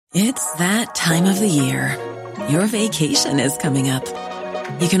It's that time of the year. Your vacation is coming up.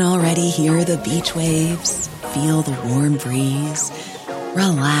 You can already hear the beach waves, feel the warm breeze,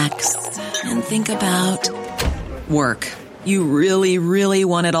 relax, and think about work. You really, really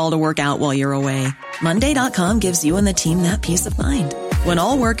want it all to work out while you're away. Monday.com gives you and the team that peace of mind. When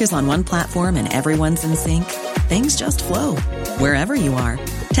all work is on one platform and everyone's in sync, things just flow. Wherever you are,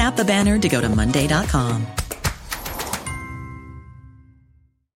 tap the banner to go to Monday.com.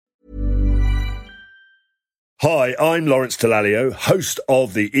 Hi, I'm Lawrence Dallaglio, host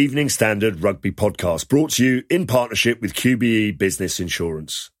of the Evening Standard Rugby Podcast, brought to you in partnership with QBE Business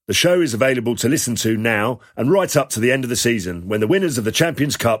Insurance. The show is available to listen to now and right up to the end of the season, when the winners of the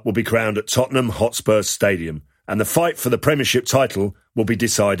Champions Cup will be crowned at Tottenham Hotspur Stadium, and the fight for the Premiership title will be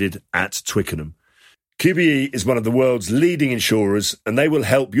decided at Twickenham. QBE is one of the world's leading insurers, and they will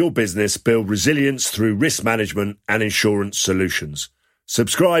help your business build resilience through risk management and insurance solutions.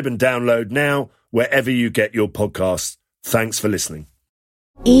 Subscribe and download now wherever you get your podcasts. Thanks for listening.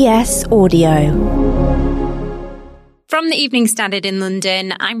 ES Audio. From the Evening Standard in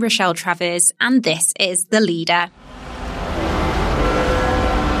London, I'm Rochelle Travers, and this is The Leader.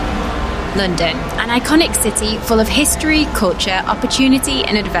 London, an iconic city full of history, culture, opportunity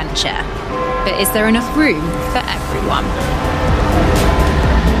and adventure. But is there enough room for everyone?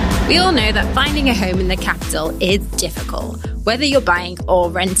 We all know that finding a home in the capital is difficult, whether you're buying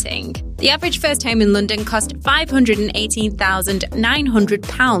or renting. The average first home in London cost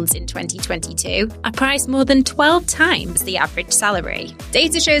 £518,900 in 2022, a price more than 12 times the average salary.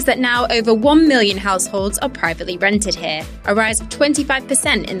 Data shows that now over 1 million households are privately rented here, a rise of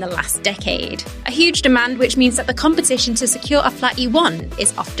 25% in the last decade. A huge demand, which means that the competition to secure a flat you want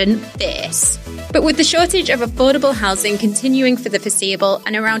is often fierce. But with the shortage of affordable housing continuing for the foreseeable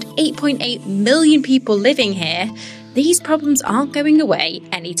and around 8.8 million people living here, these problems aren't going away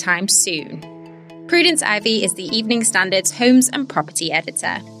anytime soon. Prudence Ivy is the Evening Standard's homes and property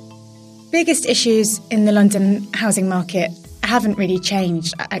editor. Biggest issues in the London housing market haven't really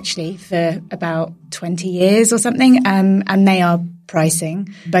changed, actually, for about 20 years or something, and they are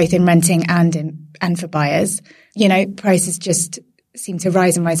pricing, both in renting and for buyers. You know, prices just seem to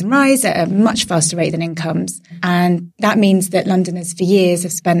rise and rise and rise at a much faster rate than incomes, and that means that Londoners for years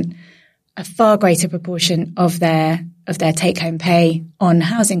have spent a far greater proportion of their take-home pay on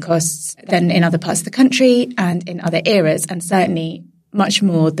housing costs than in other parts of the country and in other eras, and certainly much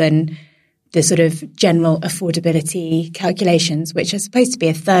more than the sort of general affordability calculations, which are supposed to be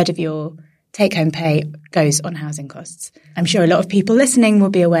a third of your take-home pay goes on housing costs. I'm sure a lot of people listening will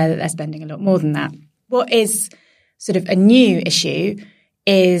be aware that they're spending a lot more than that. What is sort of a new issue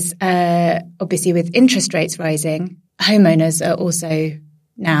is obviously with interest rates rising, homeowners are also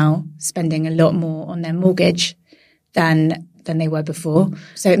now spending a lot more on their mortgage than they were before.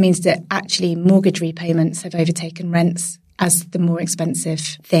 So it means that actually mortgage repayments have overtaken rents as the more expensive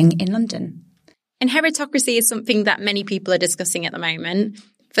thing in London. Inheritocracy is something that many people are discussing at the moment.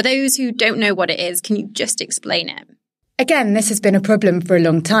 For those who don't know what it is, can you just explain it? Again, this has been a problem for a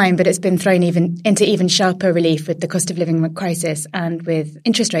long time, but it's been thrown into even sharper relief with the cost of living crisis and with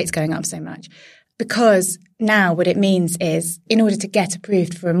interest rates going up so much. Because now what it means is, in order to get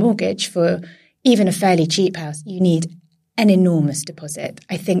approved for a mortgage for even a fairly cheap house, you need an enormous deposit.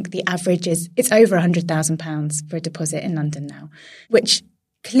 I think the average it's over £100,000 for a deposit in London now, which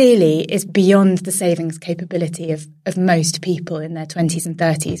clearly is beyond the savings capability of most people in their 20s and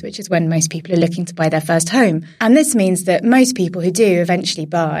 30s, which is when most people are looking to buy their first home. And this means that most people who do eventually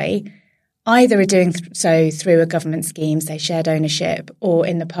buy either are doing so through a government scheme, say shared ownership, or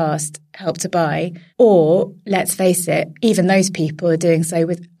in the past Help to Buy, or, let's face it, even those people are doing so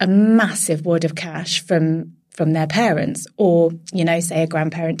with a massive wad of cash from their parents, or, you know, say a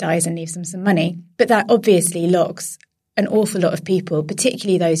grandparent dies and leaves them some money. But that obviously locks an awful lot of people,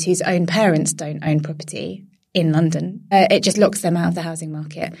 particularly those whose own parents don't own property in London. It just locks them out of the housing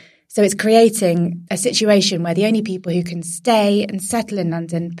market. So it's creating a situation where the only people who can stay and settle in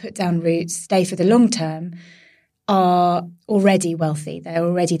London, put down roots, stay for the long term, are already wealthy. They're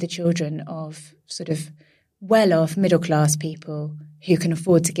already the children of sort of well-off middle-class people who can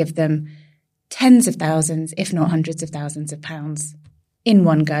afford to give them tens of thousands, if not hundreds of thousands of pounds in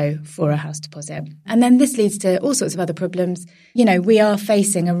one go for a house deposit. And then this leads to all sorts of other problems. You know, we are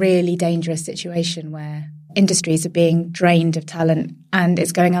facing a really dangerous situation where industries are being drained of talent and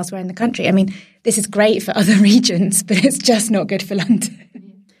it's going elsewhere in the country. I mean, this is great for other regions, but it's just not good for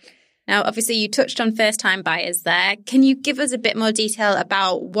London. Now, obviously, you touched on first-time buyers there. Can you give us a bit more detail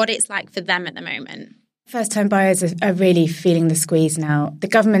about what it's like for them at the moment? First-time buyers are really feeling the squeeze now. The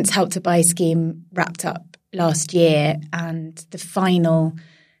government's Help to Buy scheme wrapped up last year, and the final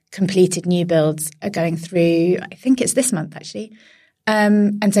completed new builds are going through, I think it's this month actually.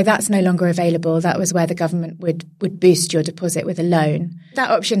 And so that's no longer available. That was where the government would boost your deposit with a loan.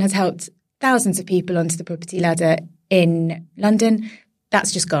 That option has helped thousands of people onto the property ladder in London.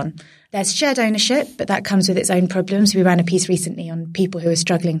 That's just gone. There's shared ownership, but that comes with its own problems. We ran a piece recently on people who are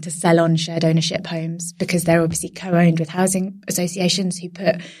struggling to sell on shared ownership homes because they're obviously co-owned with housing associations who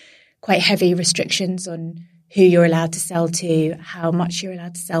put quite heavy restrictions on who you're allowed to sell to, how much you're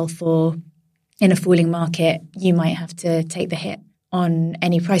allowed to sell for. In a falling market, you might have to take the hit on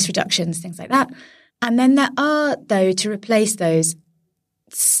any price reductions, things like that. And then there are, though, to replace those,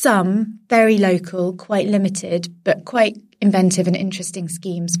 some very local, quite limited, but quite inventive and interesting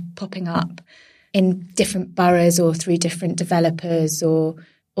schemes popping up in different boroughs or through different developers or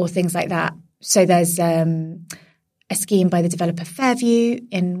things like that. So there's a scheme by the developer Fairview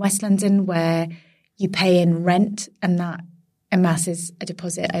in West London where you pay in rent and that amasses a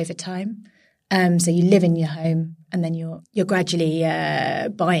deposit over time. So you live in your home and then you're gradually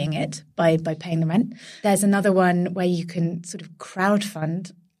buying it by paying the rent. There's another one where you can sort of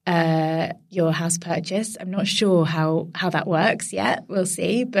crowdfund your house purchase. I'm not sure how that works yet. We'll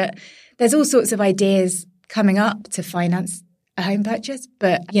see. But there's all sorts of ideas coming up to finance a home purchase.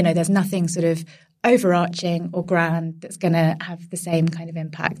 But, there's nothing sort of overarching or grand that's going to have the same kind of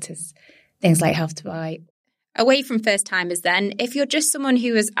impact as things like Help to Buy. Away from first-timers then, if you're just someone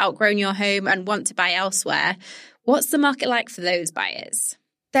who has outgrown your home and want to buy elsewhere, what's the market like for those buyers?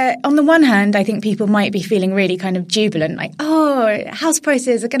 On the one hand, I think people might be feeling really kind of jubilant, like, oh, house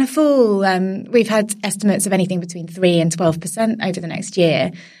prices are going to fall. We've had estimates of anything between 3 and 12% over the next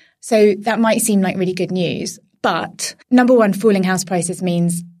year. So that might seem like really good news. But number one, falling house prices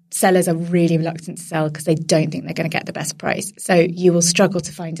means sellers are really reluctant to sell because they don't think they're going to get the best price. So you will struggle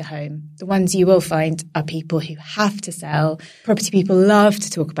to find a home. The ones you will find are people who have to sell. Property people love to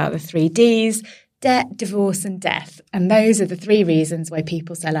talk about the 3 Ds, debt, divorce and death. And those are the 3 reasons why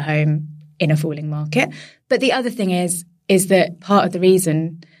people sell a home in a falling market. But the other thing is that part of the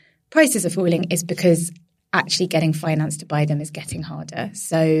reason prices are falling is because actually getting finance to buy them is getting harder.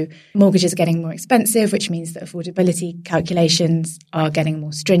 So mortgages are getting more expensive, which means that affordability calculations are getting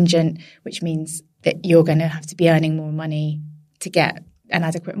more stringent, which means that you're going to have to be earning more money to get an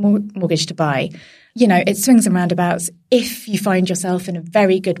adequate mortgage to buy. It swings and roundabouts. If you find yourself in a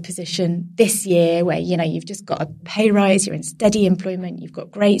very good position this year where, you've just got a pay rise, you're in steady employment, you've got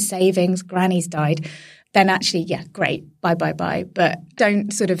great savings, granny's died, then actually, yeah, great, buy. But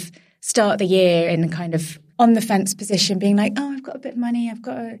don't sort of start the year in kind of on the fence position, being like, oh, I've got a bit of money.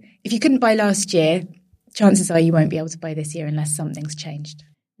 If you couldn't buy last year, chances are you won't be able to buy this year unless something's changed.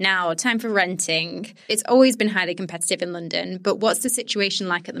 Now, time for renting. It's always been highly competitive in London, but what's the situation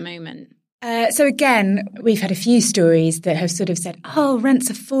like at the moment? So again, we've had a few stories that have sort of said, oh,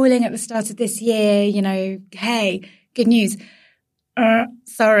 rents are falling at the start of this year, hey, good news.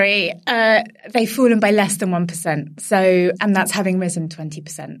 Sorry, they've fallen by less than 1%. So, and that's having risen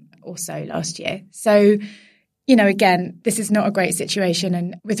 20% or so last year. So, again, this is not a great situation.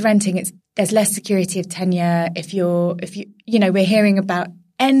 And with renting, there's less security of tenure. We're hearing about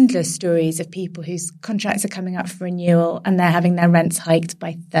endless stories of people whose contracts are coming up for renewal and they're having their rents hiked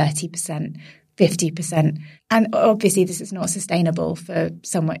by 30%, 50%. And obviously this is not sustainable for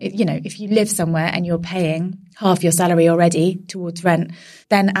someone. If you live somewhere and you're paying half your salary already towards rent,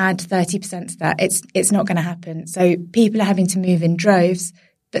 then add 30% to that. It's not going to happen. So people are having to move in droves,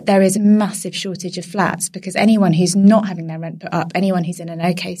 but there is a massive shortage of flats because anyone who's not having their rent put up, anyone who's in an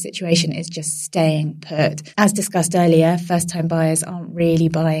okay situation is just staying put. As discussed earlier, first-time buyers aren't really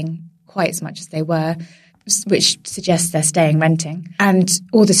buying quite as much as they were, which suggests they're staying renting. And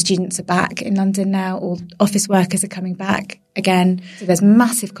all the students are back in London now. All office workers are coming back again. So there's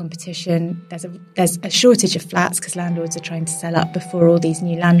massive competition. There's a shortage of flats because landlords are trying to sell up before all these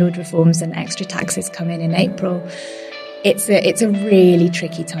new landlord reforms and extra taxes come in April. It's a really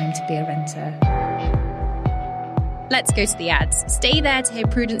tricky time to be a renter. Let's go to the ads. Stay there to hear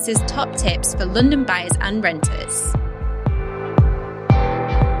Prudence's top tips for London buyers and renters.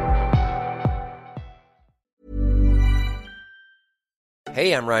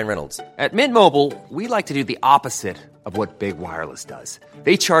 Hey, I'm Ryan Reynolds. At Mint Mobile, we like to do the opposite of what Big Wireless does.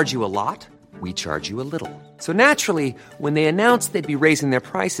 They charge you a lot, we charge you a little. So naturally, when they announced they'd be raising their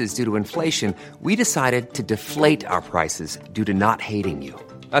prices due to inflation, we decided to deflate our prices due to not hating you.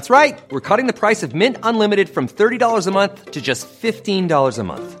 That's right. We're cutting the price of Mint Unlimited from $30 a month to just $15 a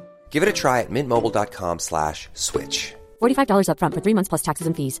month. Give it a try at mintmobile.com/switch. $45 up front for 3 months plus taxes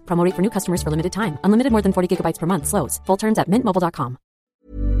and fees. Promo rate for new customers for limited time. Unlimited more than 40 gigabytes per month slows. Full terms at mintmobile.com.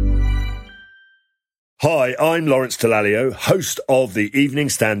 Hi, I'm Lawrence Dallaglio, host of the Evening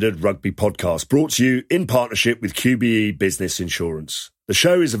Standard Rugby Podcast, brought to you in partnership with QBE Business Insurance. The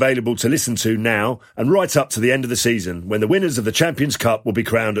show is available to listen to now and right up to the end of the season, when the winners of the Champions Cup will be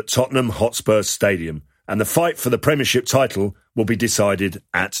crowned at Tottenham Hotspur Stadium, and the fight for the Premiership title will be decided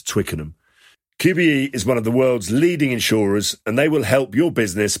at Twickenham. QBE is one of the world's leading insurers, and they will help your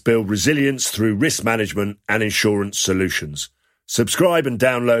business build resilience through risk management and insurance solutions. Subscribe and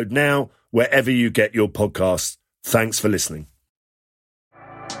download now wherever you get your podcasts. Thanks for listening.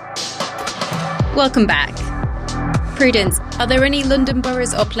 Welcome back. Prudence, are there any London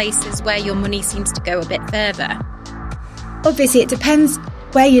boroughs or places where your money seems to go a bit further? Obviously, it depends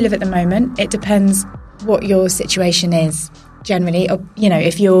where you live at the moment. It depends what your situation is generally. You know,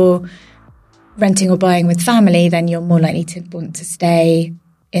 if you're renting or buying with family, then you're more likely to want to stay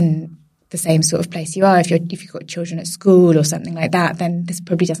in the same sort of place you are. If you've got children at school or something like that, then this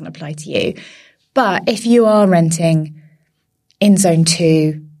probably doesn't apply to you. But if you are renting in Zone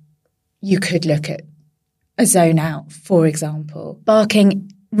 2, you could look at a zone out, for example.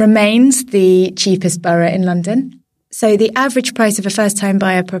 Barking remains the cheapest borough in London. So the average price of a first-time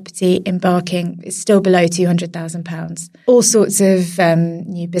buyer property in Barking is still below £200,000. All sorts of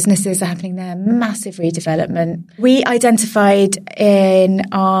new businesses are happening there, massive redevelopment. We identified in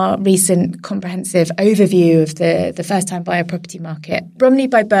our recent comprehensive overview of the first-time buyer property market, Bromley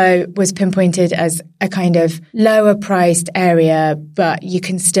by Bow was pinpointed as a kind of lower-priced area, but you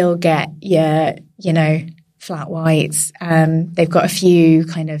can still get your, flat whites. They've got a few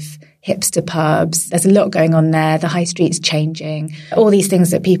kind of hipster pubs. There's a lot going on there. The high street's changing. All these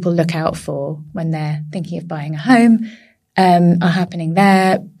things that people look out for when they're thinking of buying a home are happening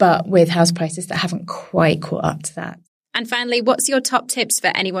there, but with house prices that haven't quite caught up to that. And finally, what's your top tips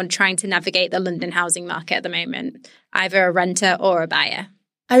for anyone trying to navigate the London housing market at the moment, either a renter or a buyer?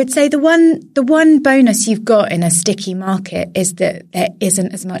 I would say the one bonus you've got in a sticky market is that there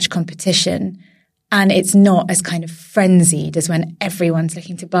isn't as much competition. And it's not as kind of frenzied as when everyone's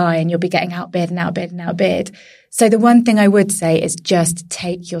looking to buy and you'll be getting outbid and outbid and outbid. So the one thing I would say is just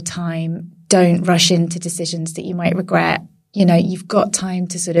take your time. Don't rush into decisions that you might regret. You've got time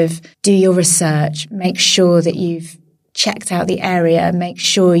to sort of do your research, make sure that you've checked out the area, make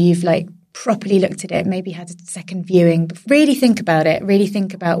sure you've properly looked at it, maybe had a second viewing. But really think about it. Really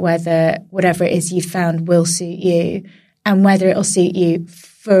think about whether whatever it is you've found will suit you and whether it'll suit you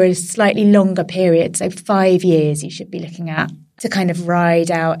for a slightly longer period. So 5 years you should be looking at to kind of ride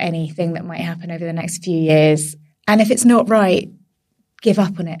out anything that might happen over the next few years. And if it's not right, give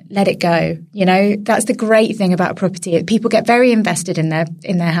up on it. Let it go. That's the great thing about property. People get very invested in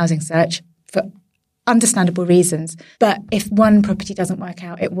their housing search for understandable reasons. But if one property doesn't work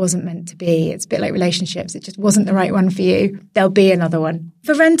out, it wasn't meant to be. It's a bit like relationships. It just wasn't the right one for you. There'll be another one.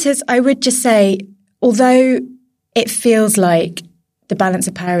 For renters, I would just say, although it feels like the balance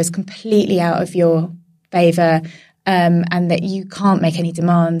of power is completely out of your favour, and that you can't make any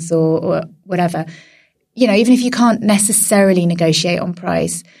demands or whatever. Even if you can't necessarily negotiate on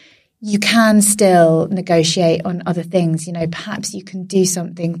price, you can still negotiate on other things. Perhaps you can do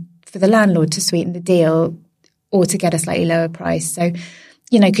something for the landlord to sweeten the deal or to get a slightly lower price. So,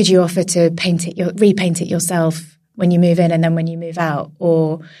 could you offer to repaint it yourself when you move in and then when you move out?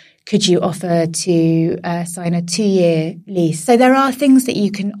 Or could you offer to sign a 2-year lease? So there are things that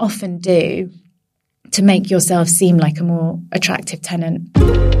you can often do to make yourself seem like a more attractive tenant.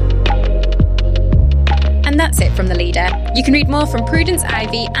 And that's it from The Leader. You can read more from Prudence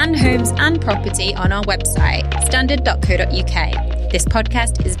Ivy and Homes and Property on our website, standard.co.uk. This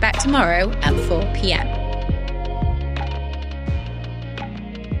podcast is back tomorrow at 4 p.m.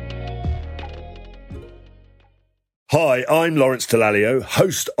 Hi, I'm Lawrence Dallaglio,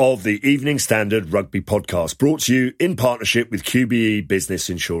 host of the Evening Standard Rugby Podcast, brought to you in partnership with QBE Business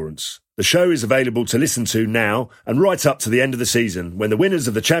Insurance. The show is available to listen to now and right up to the end of the season, when the winners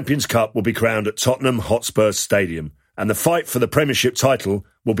of the Champions Cup will be crowned at Tottenham Hotspur Stadium, and the fight for the Premiership title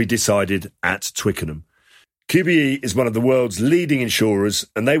will be decided at Twickenham. QBE is one of the world's leading insurers,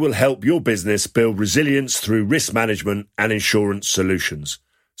 and they will help your business build resilience through risk management and insurance solutions.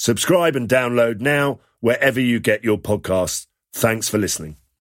 Subscribe and download now wherever you get your podcasts. Thanks for listening.